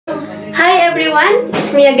everyone!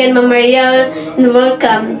 It's me again, Ma'am Mariel, and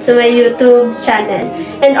welcome to my YouTube channel.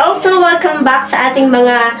 And also, welcome back sa ating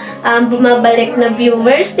mga bumabalik na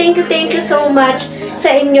viewers. Thank you so much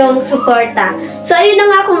sa inyong suporta. So, ayun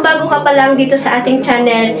na nga, kung bago ka pa lang dito sa ating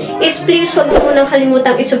channel, is please huwag mo nang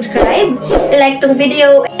kalimutang i-subscribe, i-like tong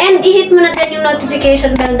video, and i-hit mo na din yung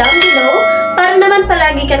notification bell down below para naman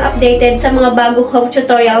palagi kang updated sa mga bago kong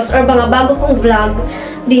tutorials or mga bago kong vlog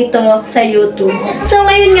dito sa YouTube. So,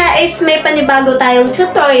 ngayon nga is may panibago tayong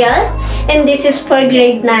tutorial and this is for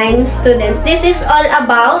grade 9 students. This is all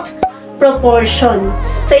about proportion.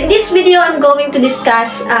 So, in this video, I'm going to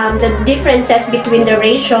discuss the differences between the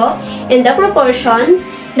ratio and the proportion,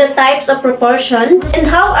 the types of proportion, and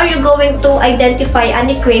how are you going to identify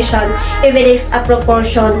an equation if it is a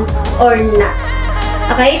proportion or not.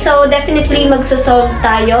 Okay, so definitely magsosolve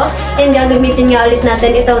tayo and gagamitin nga ulit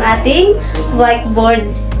natin itong ating whiteboard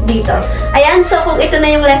dito. Ayan, so kung ito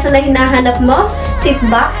na yung lesson na hinahanap mo, sit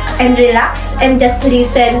back and relax and just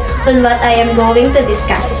listen on what I am going to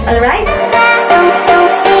discuss. Alright?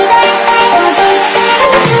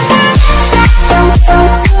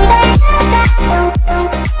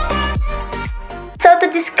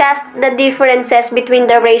 Discuss the differences between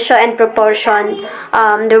the ratio and proportion.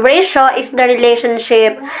 The ratio is the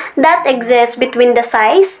relationship that exists between the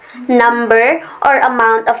size, number, or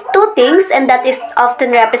amount of two things, and that is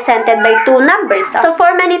often represented by two numbers. So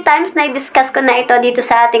for many times na-discuss ko na ito dito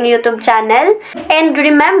sa ating YouTube channel. And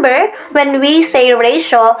remember, when we say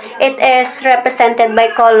ratio, it is represented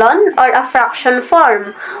by colon or a fraction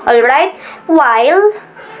form. Alright? While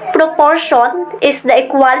proportion is the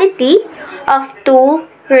equality of two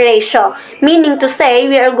ratio. Meaning to say,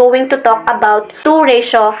 we are going to talk about two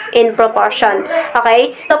ratio in proportion.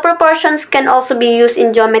 Okay? So, proportions can also be used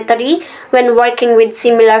in geometry when working with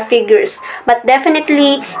similar figures. But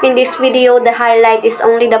definitely, in this video, the highlight is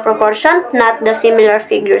only the proportion, not the similar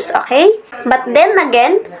figures. Okay? But then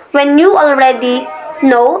again, when you already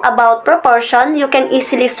know about proportion, you can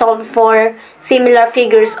easily solve for similar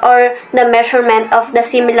figures or the measurement of the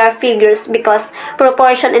similar figures because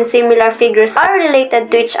proportion and similar figures are related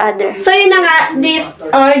to each other. So yun na nga, these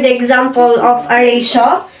are the example of a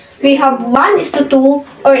ratio. We have 1:2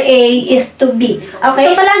 or A is to B. Okay?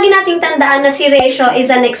 So palagi nating tandaan na si ratio is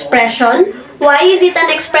an expression. Why is it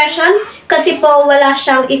an expression? Kasi po wala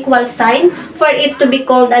siyang equal sign for it to be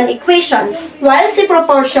called an equation. While si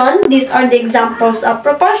proportion, these are the examples of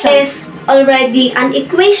proportion, is already an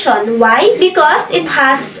equation. Why? Because it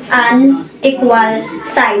has an equal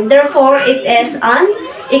sign. Therefore, it is an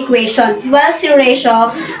equation. While si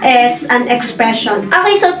ratio is an expression.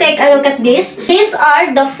 Okay, so take a look at this. These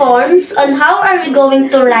are the forms on how are we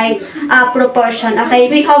going to write a proportion. Okay,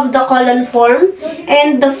 we have the colon form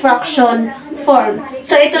and the fraction form.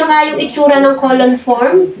 So, ito nga yung itsura ng colon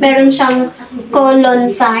form. Meron siyang colon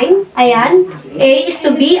sign. Ayan. A is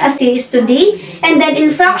to B as C is to D. And then,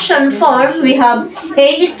 in fraction form, we have A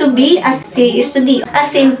is to B as C is to D.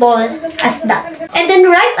 As simple as that. And then,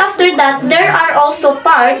 right after that, there are also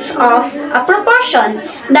parts of a proportion.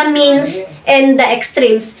 The means and the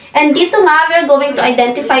extremes. And dito nga, we're going to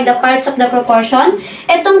identify the parts of the proportion.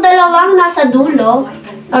 Itong dalawang nasa dulo,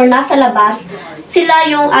 or nasa labas, sila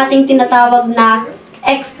yung ating tinatawag na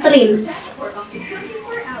extremes.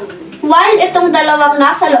 While itong dalawang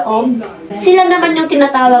nasa loob, sila naman yung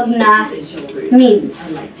tinatawag na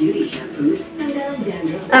means.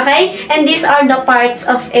 Okay? And these are the parts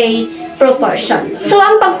of a proportion. So,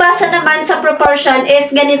 ang pagbasa naman sa proportion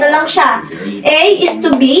is ganito lang siya. A is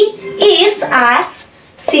to B, is as,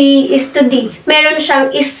 C is to D. Meron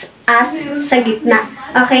siyang is as sa gitna.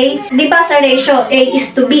 Okay? Di ba sa ratio, A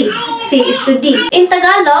is to B, C is to D. In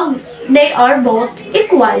Tagalog, they are both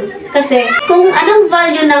equal. Kasi kung anong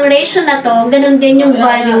value ng ratio na to, ganun din yung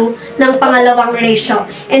value ng pangalawang ratio.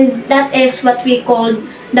 And that is what we call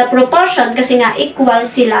the proportion kasi nga equal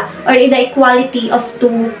sila or the equality of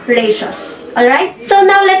two ratios. Alright? So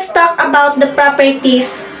now let's talk about the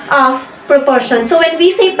properties of proportion. So, when we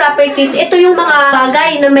say properties, ito yung mga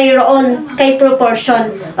bagay na mayroon kay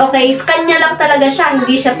proportion. Okay? Kanya lang talaga siya.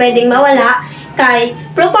 Hindi siya pwedeng mawala kay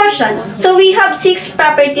proportion. So, we have 6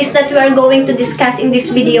 properties that we are going to discuss in this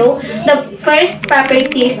video. The first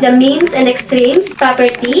property is the means and extremes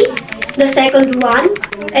property. The second one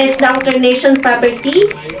is the alternation property.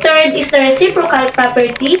 Third is the reciprocal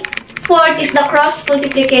property. Fourth is the cross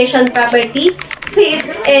multiplication property.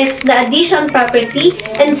 Fifth is the addition property.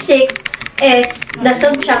 And sixth is the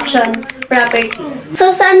subtraction property. So,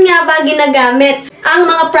 saan nga ba ginagamit ang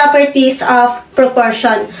mga properties of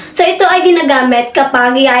proportion? So, ito ay ginagamit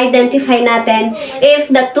kapag i-identify natin if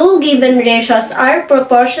the two given ratios are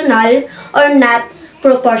proportional or not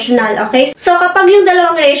proportional. Okay? So, kapag yung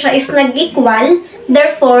dalawang ratio is nag-equal,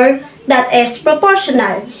 therefore, that is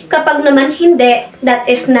proportional. Kapag naman hindi, that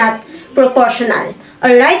is not proportional.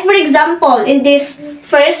 Alright? For example, in this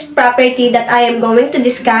first property that I am going to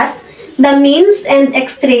discuss, the means and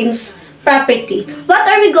extremes property. What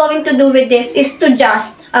are we going to do with this is to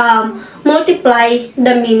just multiply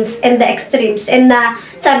the means and the extremes. And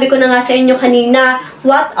sabi ko na nga sa inyo kanina,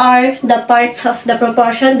 what are the parts of the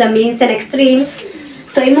proportion, the means and extremes.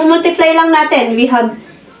 So, i-multiply lang natin. We have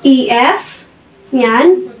EF,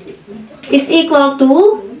 yan, is equal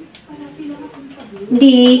to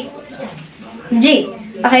DG.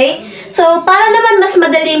 Okay? So, para naman mas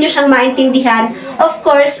madali nyo siyang maintindihan, of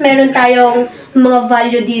course, meron tayong mga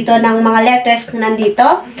value dito ng mga letters na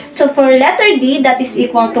nandito. So, for letter D, that is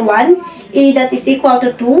equal to 1, E, that is equal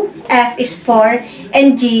to 2, F is 4,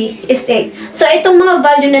 and G is 8. So, itong mga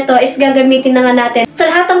value na to is gagamitin na nga natin sa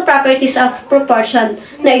lahat ng properties of proportion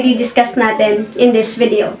na i-discuss natin in this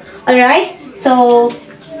video. Alright? So,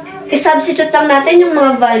 i-substitute lang natin yung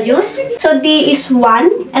mga values. So, D is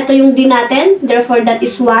 1. Ito yung D natin. Therefore, that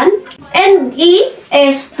is 1. And E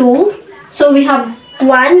is 2. So, we have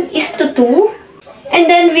 1 is to 2. And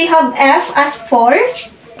then, we have F as 4.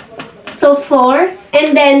 So, 4.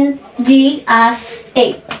 And then, G as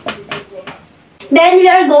 8. Then, we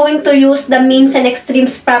are going to use the means and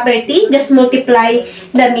extremes property. Just multiply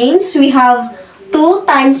the means. We have 2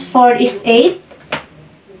 times 4 is 8.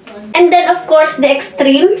 And then, of course, the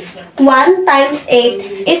extremes, 1 times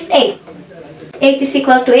 8 is 8. 8 is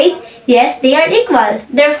equal to 8? Yes, they are equal.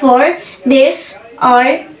 Therefore, these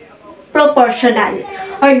are proportional.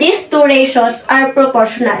 Or these two ratios are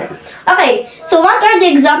proportional. Okay, so what are the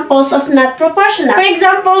examples of not proportional? For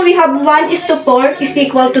example, we have 1 is to 4 is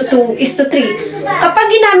equal to 2 is to 3. Kapag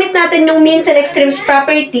ginamit natin yung means and extremes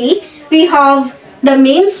property, we have the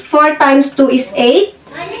means, 4 times 2 is 8.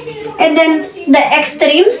 And then, the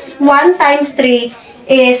extremes, 1 times 3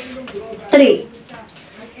 is 3.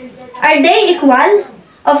 Are they equal?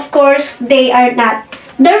 Of course, they are not.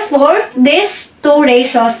 Therefore, these two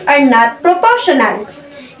ratios are not proportional.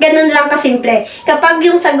 Ganun lang kasimple. Kapag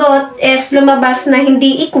yung sagot is lumabas na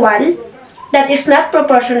hindi equal, that is not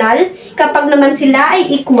proportional. Kapag naman sila ay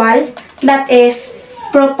equal, that is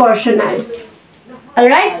proportional.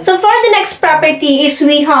 Alright? So, for the next property is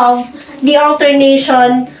we have the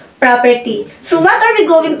alternation property. So, what are we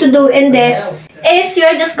going to do in this? Is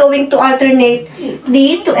you're just going to alternate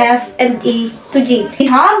D to F and E to G. We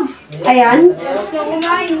have, ayan,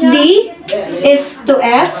 D is to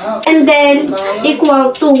F and then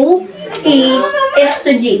equal to E is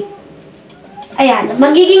to G. Ayan,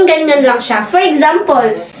 magiging ganyan lang siya. For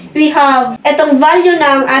example, we have itong value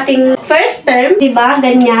ng ating first term, diba,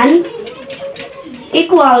 ganyan,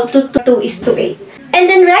 equal to 2 is to 8. And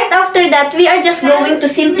then right after that, we are just going to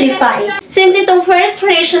simplify. Since itong first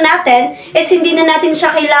ratio natin is hindi na natin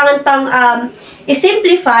siya kailangan pang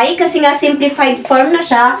i-simplify kasi nga simplified form na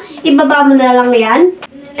siya, ibaba mo na lang yan.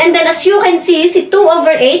 And then as you can see, si 2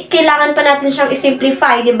 over 8, kailangan pa natin siyang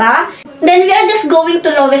i-simplify, di ba? Then we are just going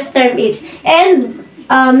to lowest term it. And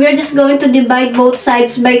we're just going to divide both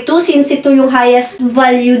sides by 2 since ito yung highest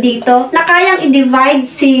value dito na kayang i-divide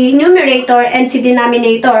si numerator and si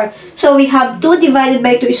denominator. So, we have 2 divided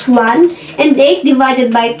by 2 is 1 and 8 divided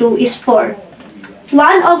by 2 is 4.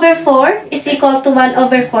 1 over 4 is equal to 1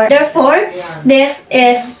 over 4. Therefore, this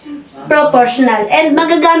is proportional. And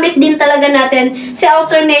magagamit din talaga natin si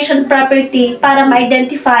alternation property para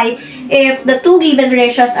ma-identify if the two given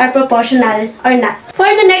ratios are proportional or not. For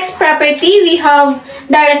the next property, we have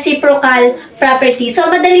the reciprocal property. So,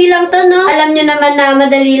 madali lang to, no? Alam nyo naman na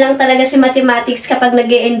madali lang talaga si mathematics kapag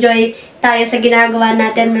nag-e-enjoy tayo sa ginagawa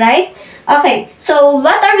natin, right? Okay, so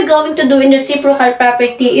what are we going to do in reciprocal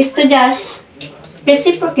property is to just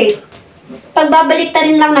reciprocate.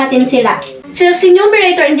 Pagbabalik-tarin lang natin sila. So, si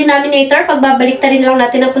numerator and denominator, pagbabalik-tarin lang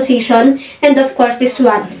natin ang position. And of course, this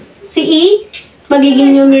one. Si E,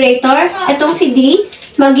 magiging numerator. Itong si D,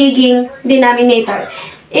 magiging denominator.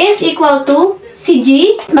 Is equal to si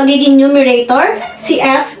G, magiging numerator. Si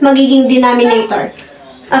F, magiging denominator.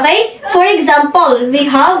 Okay? For example, we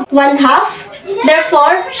have 1/2.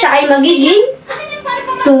 Therefore, siya ay magiging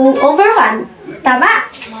 2 over 1.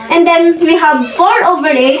 Tama? And then, we have 4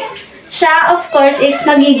 over 8. Siya, of course, is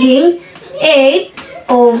magiging 8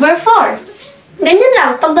 over 4. Ganyan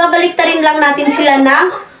lang. Pagbabalik-tarin lang natin sila ng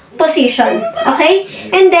position. Okay?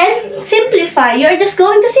 And then, simplify. You're just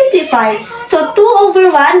going to simplify. So, 2 over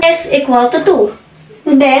 1 is equal to 2.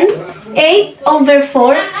 And then, 8 over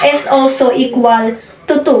 4 is also equal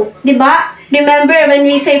to 2. Diba? Remember, when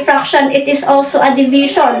we say fraction, it is also a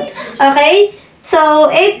division. Okay?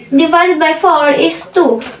 So, 8 divided by 4 is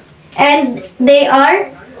 2. And they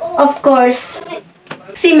are, of course,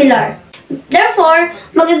 similar. Therefore,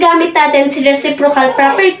 magagamit natin si reciprocal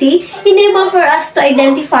property in able for us to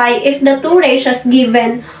identify if the two ratios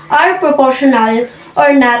given are proportional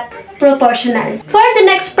or not proportional. For the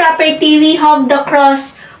next property, we have the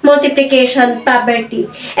cross multiplication property.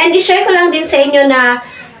 And i-share ko lang din sa inyo na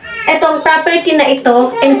etong property na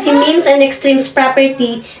ito and si means and extremes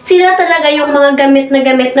property, sila talaga yung mga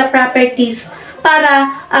gamit na properties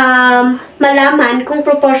para malaman kung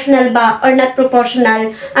proportional ba or not proportional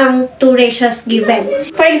ang two ratios given.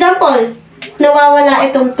 For example, nawawala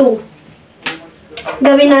itong 2.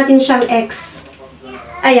 Gawin natin siyang x.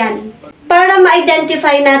 Ayan. Para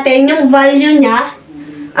ma-identify natin yung value niya,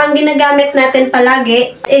 ang ginagamit natin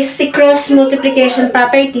palagi is si cross multiplication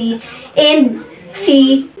property and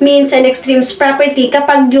si means and extremes property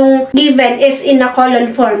kapag yung given is in a column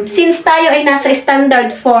form. Since tayo ay nasa standard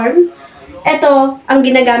form, ito ang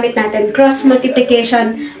ginagamit natin, cross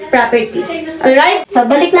multiplication property. Alright? So,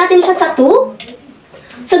 balik natin siya sa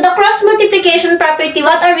 2. So, the cross multiplication property,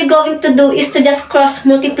 what are we going to do is to just cross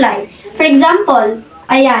multiply. For example,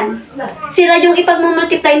 ayan, sila yung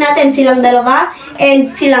ipag-multiply natin, silang dalawa and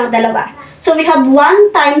silang dalawa. So, we have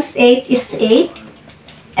 1 times 8 is 8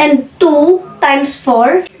 and 2 times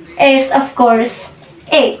 4 is, of course,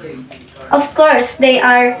 8. Of course, they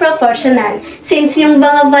are proportional. Since yung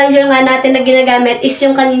mga value nga natin na ginagamit is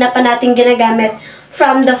yung kanina pa natin ginagamit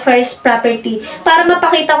from the first property. Para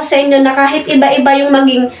mapakita ko sa inyo na kahit iba-iba yung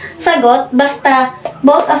maging sagot, basta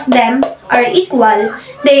both of them are equal,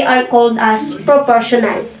 they are called as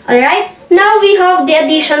proportional. Alright? Now we have the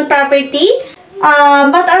addition property.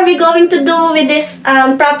 What are we going to do with this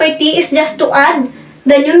property is just to add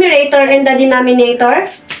the numerator and the denominator.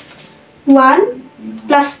 1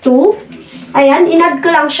 plus 2. Ayan, in-add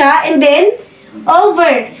ko lang siya. And then,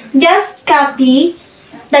 over. Just copy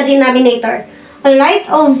the denominator. Alright,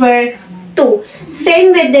 over 2.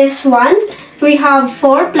 Same with this one. We have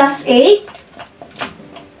 4 plus 8.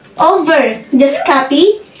 Over. Just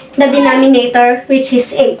copy the denominator, which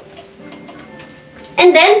is 8.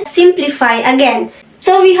 And then, simplify again.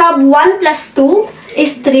 So, we have 1 plus 2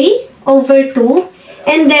 is 3 over 2.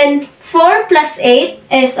 And then, 4 plus 8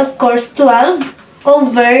 is, of course, 12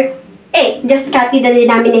 over 8. Just copy the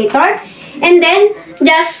denominator. And then,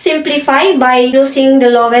 just simplify by using the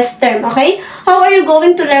lowest term. Okay? How are you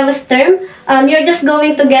going to lowest term? You're just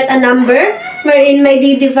going to get a number wherein may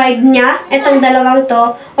di-divide niya itong dalawang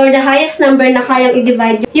to or the highest number na kayang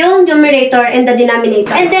i-divide yung numerator and the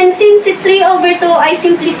denominator. And then, since si 3 over 2 ay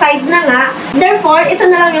simplified na nga, therefore, ito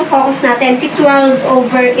na lang yung focus natin, si 12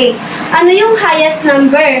 over 8. Ano yung highest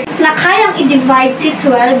number na kayang i-divide si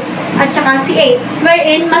 12 at saka si 8?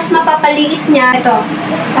 Wherein, mas mapapaliit niya ito.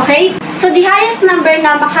 Okay? So, the highest number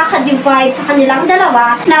na makaka-divide sa kanilang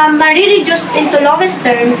dalawa na marireduce into lowest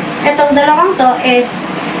term, itong dalawang to is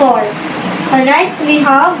 4. Alright? We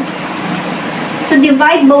have to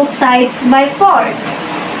divide both sides by 4.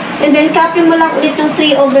 And then, copy mo lang ulit yung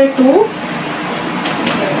 3 over 2.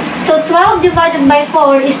 So, 12 divided by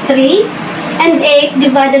 4 is 3. And 8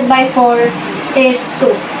 divided by 4 is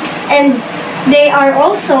 2. And they are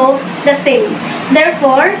also the same.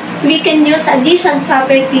 Therefore, we can use addition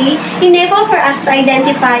property enable for us to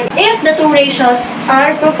identify if the two ratios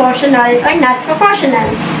are proportional or not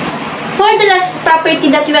proportional. For the last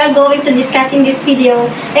property that we are going to discuss in this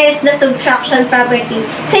video is the subtraction property.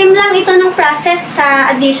 Same lang ito ng process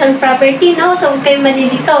sa addition property, no? So, huwag kayong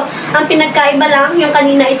malilito. Ang pinagkaiba lang, yung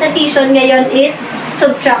kanina is addition, ngayon is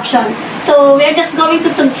subtraction. So, we're just going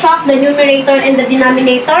to subtract the numerator and the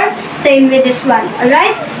denominator. Same with this one.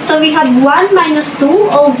 Alright? So, we have 1 minus 2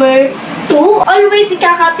 over 2. Always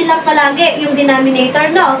ikakapi lang palagi yung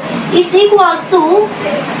denominator, no? Is equal to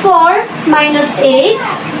 4 minus 8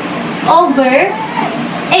 over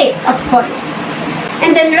 8, of course.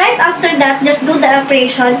 And then, right after that, just do the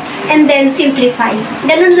operation and then simplify.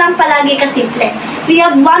 Ganun lang palagi kasimple. We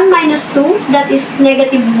have 1 minus 2, that is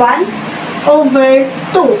negative 1, over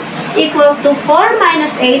 2, equal to 4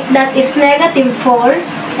 minus 8, that is negative 4,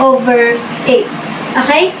 over 8.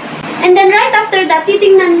 Okay? And then, right after that,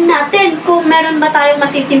 titingnan natin kung meron ba tayong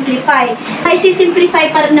masisimplify. Ay, sisimplify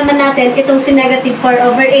pa rin naman natin itong si negative 4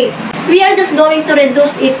 over 8. We are just going to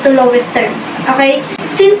reduce it to lowest term. Okay?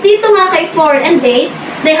 Since dito nga kay 4 and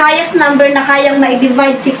 8, the highest number na kayang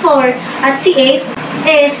ma-divide si 4 at si 8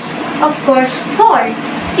 is, of course, 4.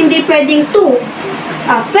 Hindi pwedeng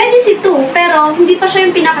 2. Pwede si 2, pero hindi pa siya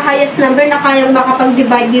yung pinaka-highest number na kayang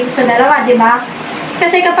makapag-divide dito sa dalawa, di ba?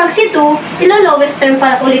 Kasi kapag si 2, ilo-lowest term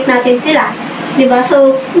pa ulit natin sila. Diba?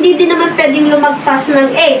 So, hindi din naman pwedeng lumagpas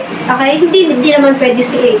ng 8. Okay? Hindi naman pwede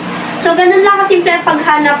si 8. So, ganun lang kasimple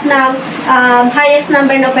paghanap ng highest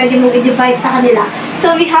number na pwede mong i-divide sa kanila.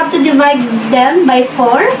 So, we have to divide them by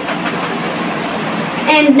 4.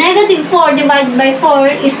 And negative 4 divided by 4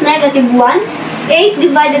 is negative 1. 8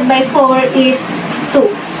 divided by 4 is 2.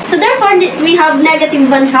 So, therefore, we have negative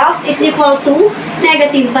 1/2 is equal to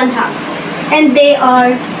negative 1/2. And they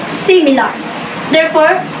are similar.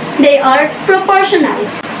 Therefore, they are proportional.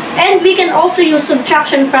 And we can also use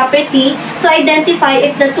subtraction property to identify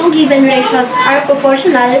if the two given ratios are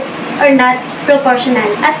proportional or not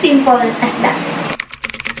proportional. As simple as that.